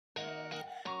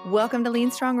Welcome to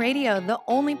Lean Strong Radio, the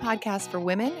only podcast for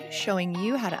women showing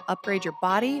you how to upgrade your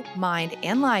body, mind,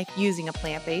 and life using a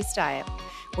plant-based diet.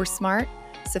 We're smart,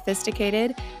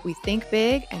 sophisticated, we think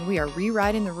big, and we are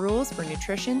rewriting the rules for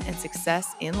nutrition and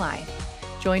success in life.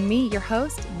 Join me, your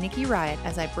host, Nikki Riot,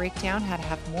 as I break down how to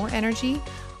have more energy,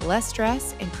 less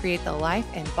stress, and create the life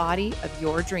and body of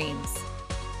your dreams.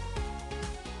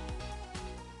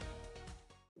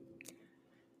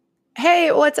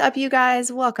 Hey, what's up, you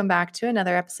guys? Welcome back to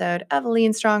another episode of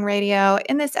Lean Strong Radio.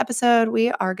 In this episode, we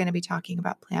are going to be talking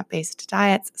about plant-based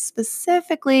diets,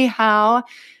 specifically how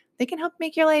they can help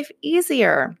make your life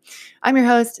easier. I'm your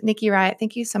host, Nikki Riot.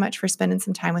 Thank you so much for spending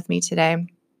some time with me today.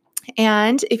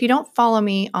 And if you don't follow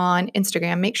me on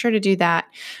Instagram, make sure to do that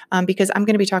because I'm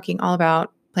going to be talking all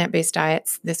about plant-based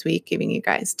diets this week, giving you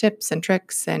guys tips and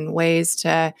tricks and ways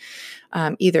to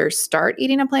either start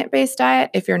eating a plant-based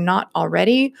diet if you're not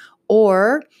already,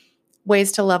 or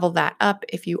ways to level that up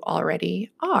if you already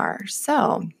are.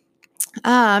 So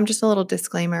just a little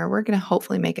disclaimer, we're going to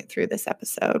hopefully make it through this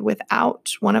episode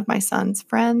without one of my son's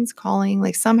friends calling,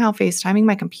 like somehow FaceTiming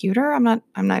my computer. I'm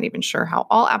not even sure how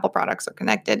all Apple products are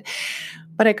connected,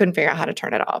 but I couldn't figure out how to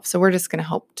turn it off. So we're just going to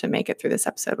hope to make it through this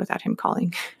episode without him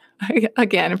calling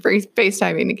again,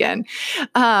 FaceTiming again.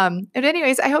 But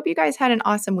anyways, I hope you guys had an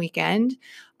awesome weekend.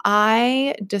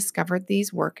 I discovered these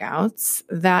workouts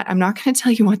that I'm not going to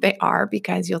tell you what they are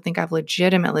because you'll think I've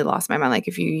legitimately lost my mind. Like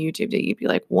if you YouTubed it, you'd be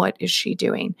like, what is she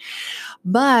doing?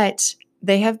 But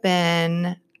they have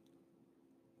been,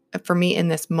 for me in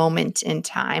this moment in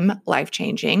time,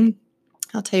 life-changing.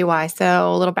 I'll tell you why.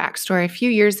 So a little backstory. A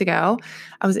few years ago,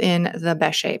 I was in the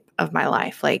best shape of my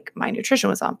life. Like my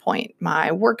nutrition was on point. My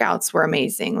workouts were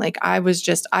amazing. Like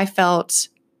I felt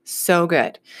so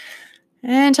good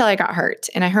until I got hurt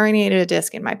and I herniated a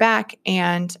disc in my back.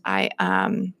 And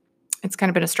it's kind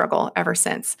of been a struggle ever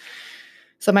since.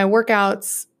 So my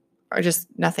workouts are just,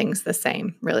 nothing's the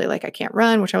same really. Like I can't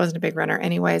run, which I wasn't a big runner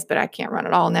anyways, but I can't run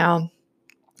at all now.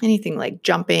 Anything like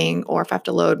jumping, or if I have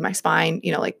to load my spine,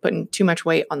 like putting too much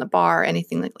weight on the bar,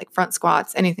 anything like front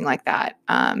squats, anything like that,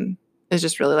 is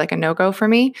just really like a no-go for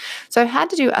me. So I've had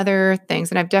to do other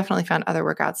things, and I've definitely found other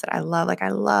workouts that I love. Like I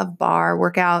love bar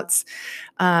workouts.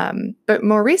 But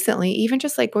more recently, even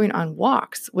just like going on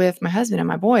walks with my husband and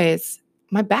my boys,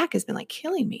 my back has been like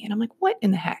killing me. And I'm like, what in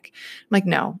the heck? I'm like,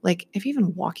 no, like if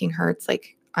even walking hurts,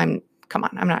 like I'm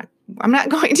not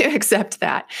going to accept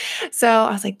that. So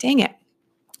I was like, dang it.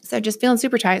 So just feeling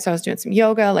super tight. So I was doing some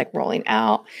yoga, like rolling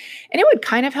out, and it would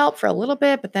kind of help for a little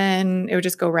bit, but then it would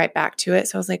just go right back to it.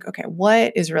 So I was like, okay,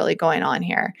 what is really going on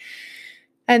here?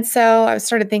 And so I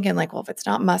started thinking like, well, if it's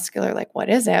not muscular, like what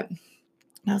is it? And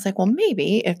I was like, well,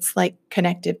 maybe it's like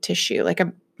connective tissue. Like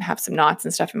I have some knots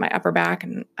and stuff in my upper back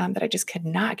and that I just could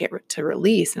not get to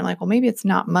release. And I'm like, well, maybe it's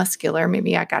not muscular.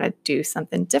 Maybe I got to do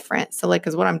something different. So like,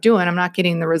 cause what I'm doing, I'm not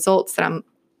getting the results that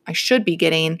I should be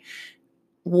getting.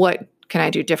 What can I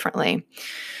do differently?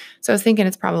 So I was thinking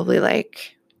it's probably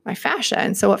like my fascia.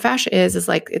 And so what fascia is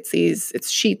like, it's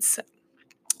sheets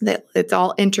that it's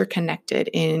all interconnected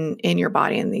in your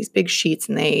body, in these big sheets,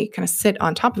 and they kind of sit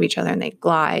on top of each other and they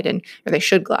glide, or they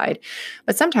should glide.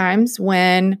 But sometimes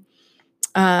when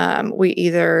we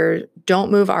either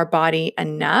don't move our body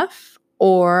enough,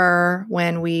 or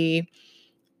when we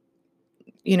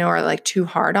are like too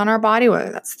hard on our body,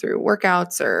 whether that's through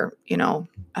workouts or,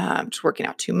 just working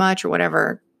out too much or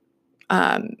whatever,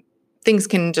 things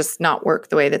can just not work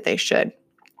the way that they should.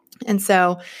 And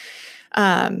so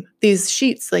these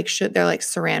sheets they're like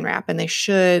saran wrap, and they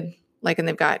should and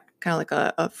they've got kind of like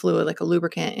a fluid, like a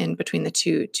lubricant in between the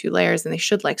two layers, and they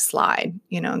should like slide,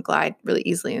 and glide really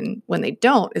easily. And when they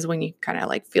don't is when you kind of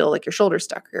like feel like your shoulder's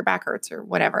stuck or your back hurts or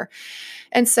whatever.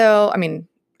 And so,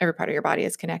 every part of your body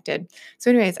is connected. So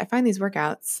anyways, I find these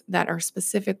workouts that are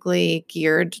specifically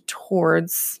geared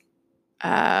towards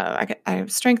I'm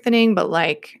strengthening, but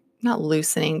like not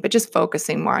loosening, but just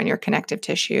focusing more on your connective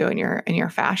tissue and your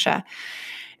fascia.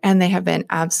 And they have been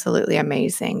absolutely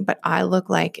amazing, but I look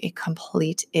like a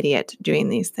complete idiot doing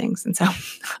these things. And so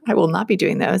I will not be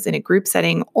doing those in a group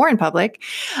setting or in public.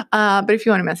 But if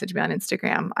you want to message me on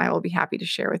Instagram, I will be happy to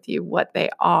share with you what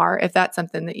they are. If that's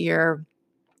something that you're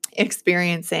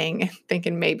experiencing,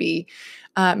 thinking maybe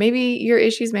your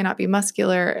issues may not be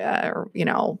muscular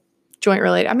or, joint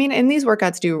related. And these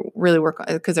workouts do really work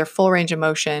because they're full range of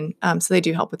motion. So they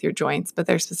do help with your joints, but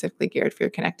they're specifically geared for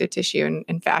your connective tissue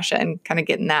and fascia and kind of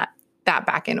getting that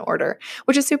back in order,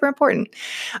 which is super important.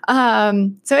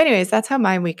 So anyways, that's how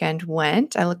my weekend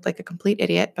went. I looked like a complete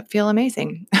idiot, but feel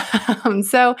amazing.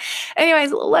 So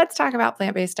anyways, let's talk about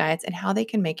plant-based diets and how they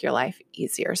can make your life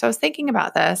easier. So I was thinking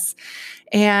about this,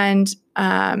 and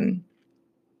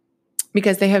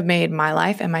because they have made my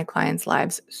life and my clients'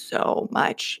 lives so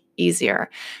much easier.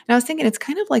 And I was thinking it's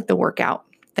kind of like the workout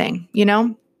thing,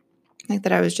 like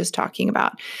that I was just talking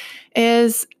about,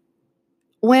 is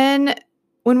when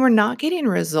we're not getting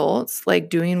results, like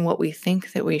doing what we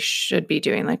think that we should be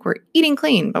doing, like we're eating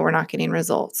clean, but we're not getting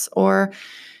results, or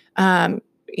um,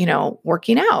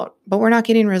 working out, but we're not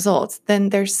getting results, then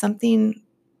there's something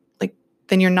like,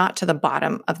 then you're not to the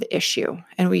bottom of the issue.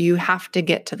 And you have to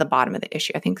get to the bottom of the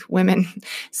issue. I think women,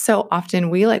 so often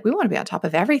we want to be on top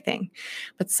of everything,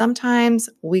 but sometimes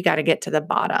we got to get to the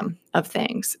bottom of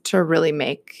things to really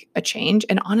make a change,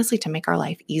 and honestly, to make our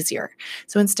life easier.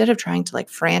 So instead of trying to like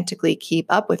frantically keep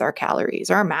up with our calories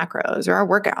or our macros or our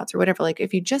workouts or whatever, like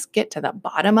if you just get to the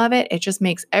bottom of it, it just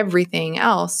makes everything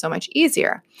else so much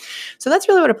easier. So that's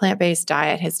really what a plant-based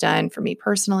diet has done for me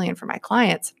personally and for my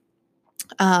clients.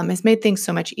 Has made things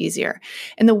so much easier.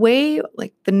 And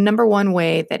the number one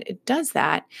way that it does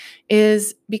that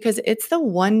is because it's the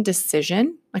one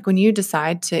decision, like when you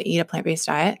decide to eat a plant-based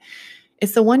diet,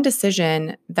 it's the one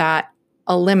decision that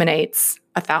eliminates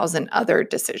 1,000 other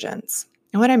decisions.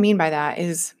 And what I mean by that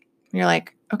is you're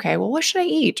like, okay, well, what should I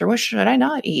eat or what should I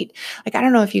not eat? Like, I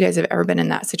don't know if you guys have ever been in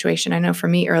that situation. I know for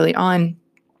me early on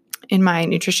in my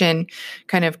nutrition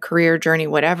kind of career journey,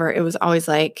 whatever, it was always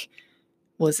like,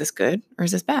 well, is this good or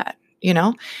is this bad?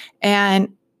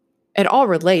 And it all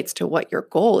relates to what your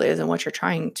goal is and what you're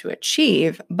trying to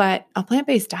achieve. But a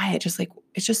plant-based diet,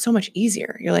 it's just so much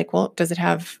easier. You're like, well, does it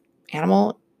have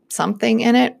animal something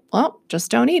in it? Well,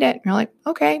 just don't eat it. And you're like,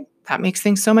 okay, that makes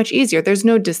things so much easier. There's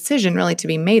no decision really to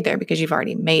be made there because you've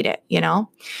already made it,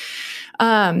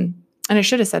 And I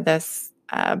should have said this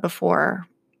before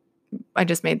I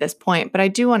just made this point, but I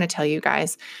do want to tell you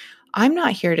guys, I'm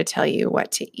not here to tell you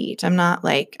what to eat. I'm not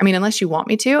unless you want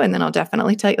me to, and then I'll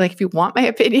definitely tell you, like if you want my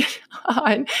opinion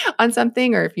on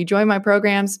something, or if you join my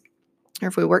programs, or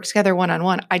if we work together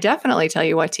one-on-one, I definitely tell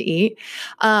you what to eat.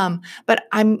 But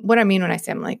what I mean when I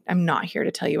say I'm not here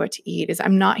to tell you what to eat is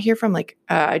I'm not here from like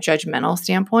a judgmental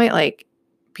standpoint, like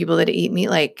people that eat meat,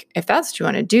 like if that's what you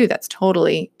want to do, that's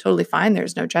totally, totally fine.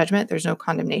 There's no judgment. There's no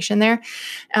condemnation there.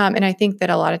 And I think that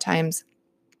a lot of times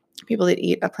people that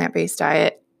eat a plant-based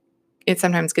diet, it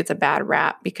sometimes gets a bad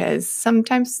rap because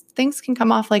sometimes things can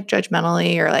come off like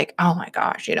judgmentally or like, oh my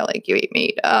gosh, like you eat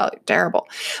meat, oh, terrible.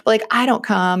 But like I don't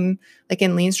come, like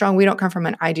in Lean Strong, we don't come from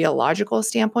an ideological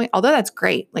standpoint, although that's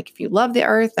great. Like if you love the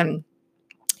earth and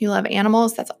you love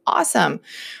animals, that's awesome.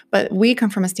 But we come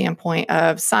from a standpoint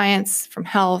of science, from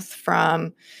health,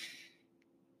 from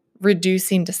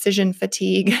reducing decision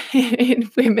fatigue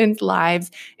in women's lives,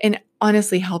 and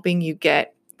honestly helping you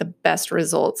get the best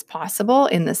results possible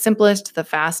in the simplest, the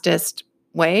fastest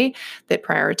way that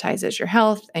prioritizes your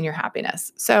health and your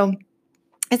happiness. So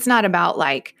it's not about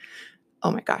like, oh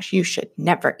my gosh, you should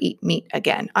never eat meat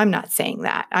again. I'm not saying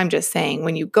that. I'm just saying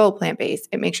when you go plant-based,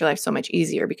 it makes your life so much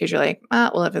easier because you're like,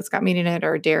 well, if it's got meat in it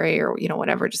or dairy or,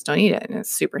 whatever, just don't eat it. And it's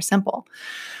super simple.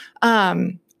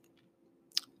 So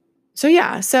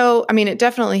yeah, it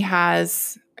definitely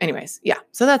has, anyways, yeah.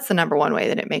 So that's the number one way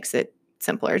that it makes it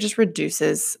simpler. It just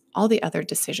reduces all the other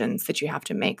decisions that you have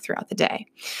to make throughout the day.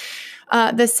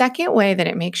 The second way that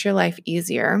it makes your life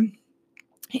easier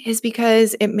is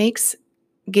because it makes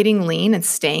getting lean and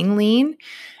staying lean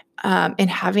and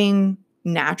having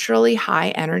naturally high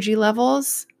energy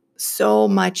levels so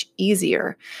much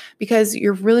easier because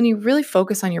you really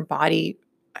focus on your body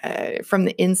from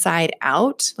the inside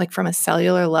out, like from a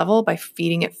cellular level, by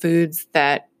feeding it foods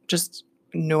that just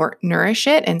nourish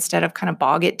it instead of kind of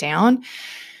bog it down.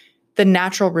 The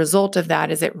natural result of that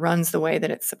is it runs the way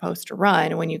that it's supposed to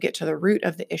run. When you get to the root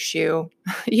of the issue,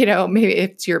 maybe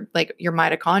it's your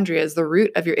mitochondria is the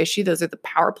root of your issue. Those are the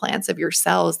power plants of your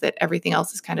cells that everything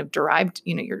else is kind of derived,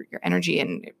 your energy,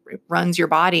 and it runs your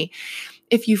body.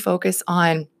 If you focus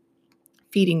on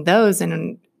feeding those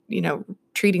and,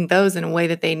 treating those in a way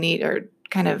that they need, or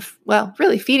kind of,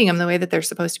 really feeding them the way that they're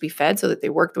supposed to be fed so that they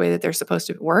work the way that they're supposed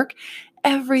to work,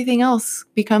 everything else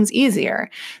becomes easier.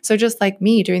 So just like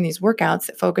me doing these workouts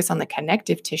that focus on the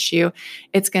connective tissue,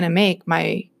 it's going to make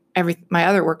my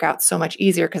other workouts so much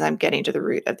easier because I'm getting to the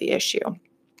root of the issue.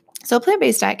 So a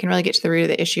plant-based diet can really get to the root of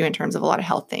the issue in terms of a lot of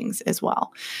health things as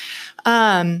well.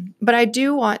 But I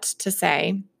do want to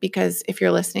say, because if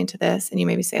you're listening to this and you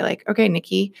maybe say like, okay,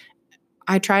 Nikki,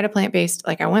 I tried a plant-based,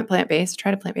 like I went plant-based,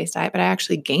 tried a plant-based diet, but I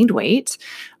actually gained weight.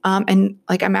 And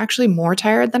like, I'm actually more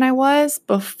tired than I was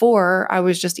before I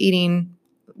was just eating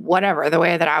whatever, the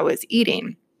way that I was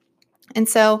eating. And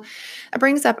so it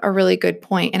brings up a really good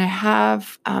point. And I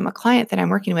have a client that I'm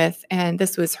working with, and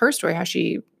this was her story, how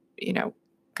she,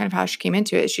 kind of how she came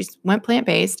into it. She went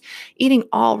plant-based, eating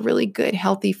all really good,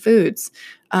 healthy foods,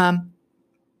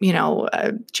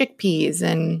 chickpeas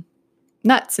and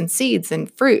nuts and seeds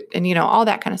and fruit and, all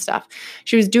that kind of stuff.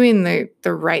 She was doing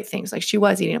the right things. Like she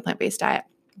was eating a plant-based diet,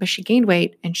 but she gained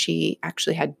weight and she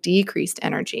actually had decreased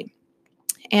energy.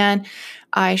 And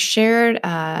I shared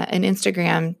an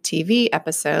Instagram TV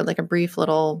episode, like a brief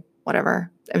little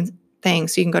whatever thing.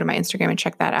 So you can go to my Instagram and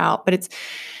check that out. But it's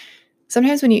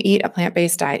sometimes when you eat a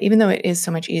plant-based diet, even though it is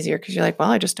so much easier because you're like,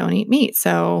 well, I just don't eat meat,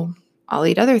 so I'll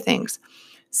eat other things.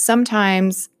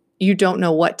 Sometimes you don't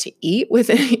know what to eat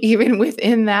even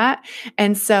within that.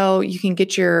 And so you can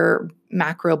get your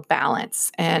macro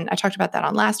balance. And I talked about that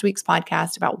on last week's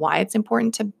podcast about why it's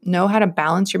important to know how to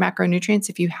balance your macronutrients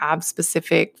if you have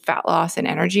specific fat loss and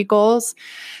energy goals,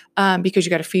 because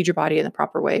you got to feed your body in the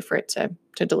proper way for it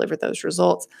to deliver those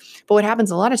results. But what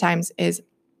happens a lot of times is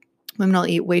women will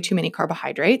eat way too many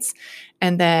carbohydrates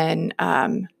and then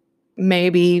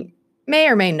may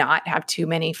or may not have too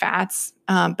many fats,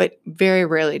 but very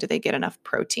rarely do they get enough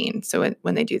protein. So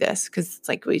when they do this, because it's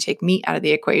like, well, you take meat out of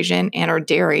the equation or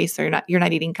dairy, so you're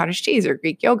not eating cottage cheese or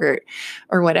Greek yogurt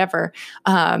or whatever.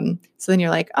 So then you're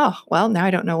like, oh, well, now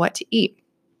I don't know what to eat.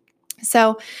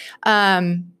 So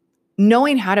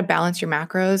knowing how to balance your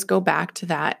macros, go back to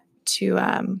that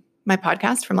my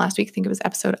podcast from last week. I think it was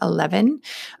episode 11,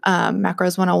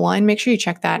 Macros 101. Make sure you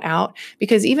check that out,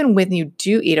 because even when you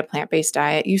do eat a plant-based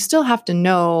diet, you still have to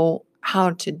know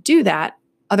how to do that.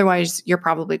 Otherwise, you're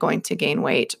probably going to gain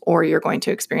weight or you're going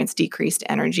to experience decreased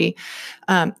energy.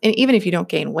 And even if you don't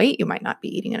gain weight, you might not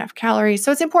be eating enough calories.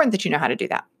 So it's important that you know how to do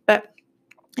that. But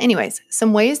anyways,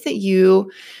 some ways that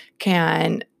you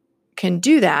can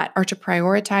do that are to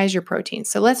prioritize your protein.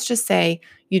 So let's just say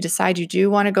you decide you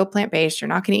do want to go plant-based. You're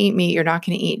not going to eat meat. You're not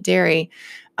going to eat dairy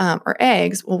or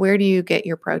eggs. Well, where do you get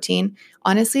your protein?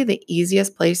 Honestly, the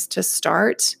easiest place to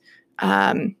start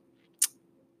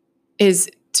is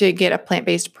to get a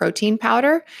plant-based protein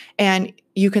powder. And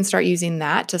you can start using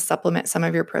that to supplement some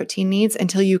of your protein needs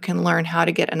until you can learn how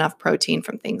to get enough protein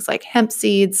from things like hemp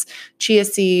seeds, chia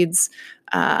seeds,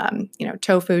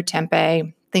 tofu,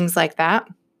 tempeh, things like that.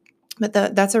 But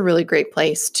that's a really great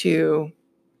place to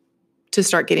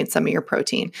start getting some of your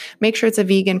protein. Make sure it's a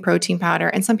vegan protein powder.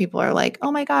 And some people are like, oh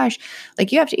my gosh,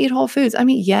 like you have to eat whole foods. I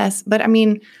mean, yes, but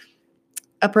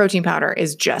a protein powder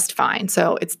is just fine.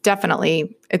 So it's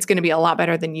going to be a lot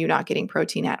better than you not getting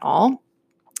protein at all.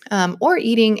 Or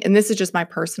eating, and this is just my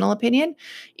personal opinion,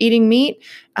 eating meat.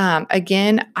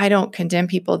 Again, I don't condemn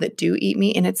people that do eat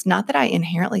meat. And it's not that I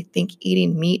inherently think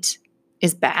eating meat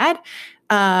is bad.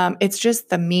 It's just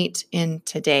the meat in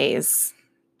today's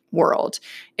world.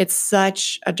 It's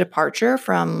such a departure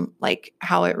from like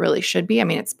how it really should be. I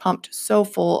mean, it's pumped so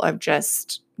full of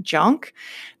just junk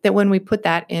that when we put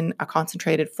that in a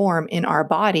concentrated form in our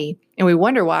body and we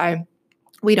wonder why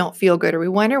we don't feel good or we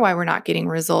wonder why we're not getting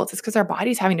results, it's because our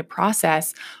body's having to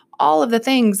process all of the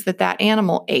things that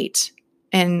animal ate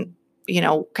and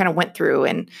kind of went through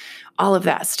and all of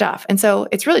that stuff. And so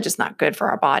it's really just not good for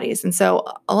our bodies. And so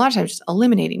a lot of times just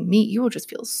eliminating meat, you will just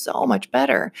feel so much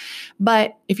better.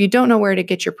 But if you don't know where to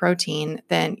get your protein,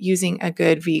 then using a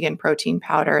good vegan protein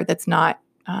powder that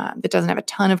doesn't have a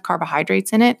ton of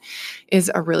carbohydrates in it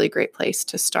is a really great place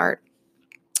to start.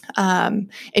 And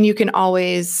you can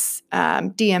always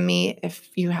DM me if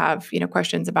you have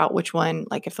questions about which one,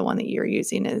 like if the one that you're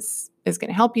using is going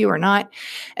to help you or not.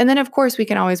 And then, of course, we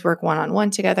can always work one-on-one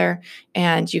together,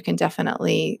 and you can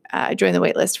definitely join the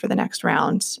waitlist for the next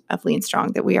round of Lean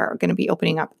Strong that we are going to be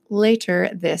opening up later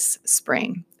this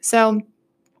spring. So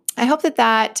I hope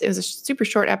that it was a super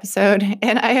short episode,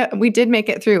 and we did make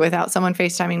it through without someone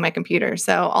FaceTiming my computer.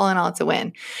 So all in all, it's a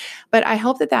win. But I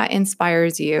hope that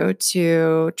inspires you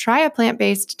to try a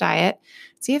plant-based diet,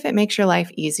 see if it makes your life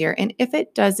easier. And if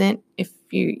it doesn't, if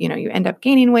you end up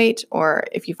gaining weight, or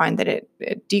if you find that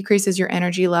it decreases your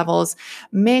energy levels,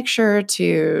 make sure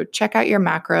to check out your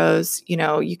macros.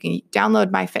 You can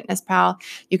download MyFitnessPal.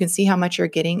 You can see how much you're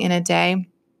getting in a day.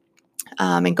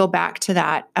 And go back to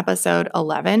that episode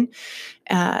 11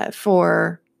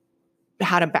 for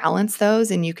how to balance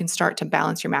those. And you can start to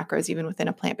balance your macros even within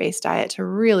a plant-based diet to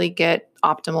really get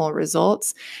optimal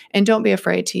results. And don't be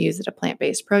afraid to use a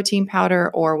plant-based protein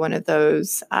powder or one of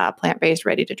those plant-based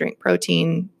ready-to-drink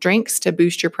protein drinks to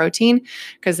boost your protein,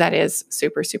 because that is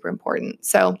super, super important.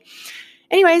 So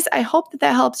anyways, I hope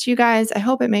that helps you guys. I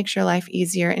hope it makes your life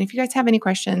easier. And if you guys have any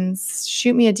questions,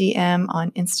 shoot me a DM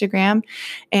on Instagram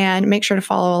and make sure to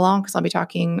follow along, because I'll be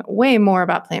talking way more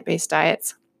about plant-based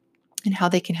diets and how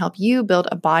they can help you build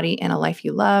a body and a life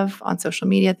you love on social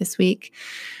media this week.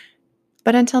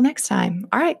 But until next time,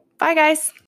 all right, bye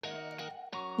guys.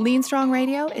 Lean Strong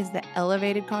Radio is the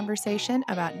elevated conversation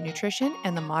about nutrition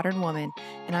and the modern woman,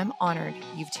 and I'm honored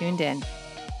you've tuned in.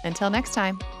 Until next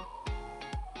time.